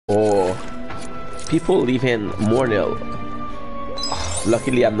Oh, people leave in more nil.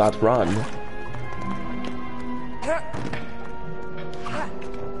 Luckily, I'm not Ron.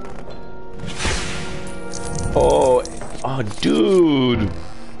 Oh, dude.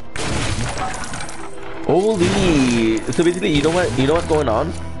 Holy. So basically, you know what's going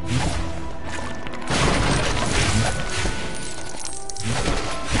on?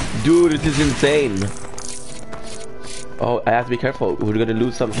 Dude, this is insane. Oh, I have to be careful. We're gonna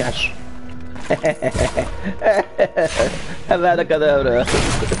lose some cash. Oh,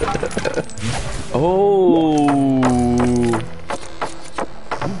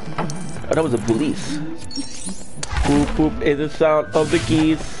 that was the police. Poop poop is the sound of the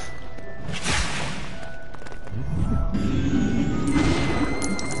geese.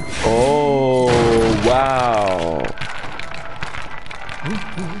 Oh, wow.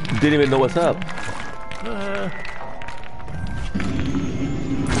 Didn't even know what's up.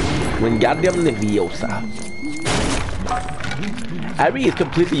 Wingardium Leviosa. Ari is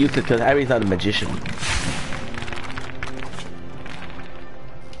completely useless because Ari is not a magician.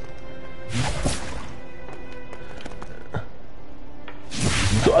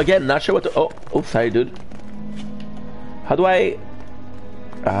 So again, not sure what to... Oh, sorry, dude. How do I...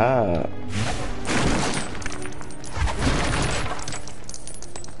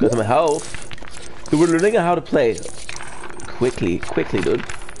 Because of my health. So we're learning how to play. Quickly, dude.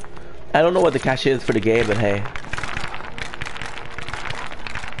 I don't know what the cash is for the game, but hey.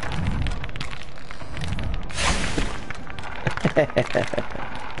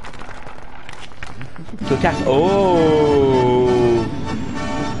 So cash. Oh,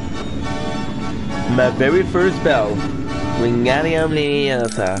 my very first bell. Wingardium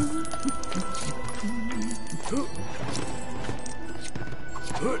Leviosa.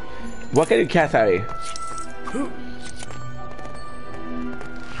 What can you cast, Harry?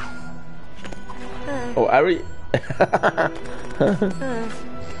 Oh, Ari.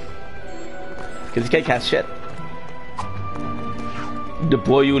 Because you can't cast shit. The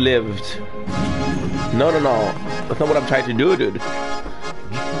boy you lived. No. That's not what I'm trying to do, dude.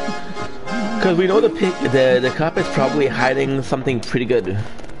 Because we know the cup is probably hiding something pretty good.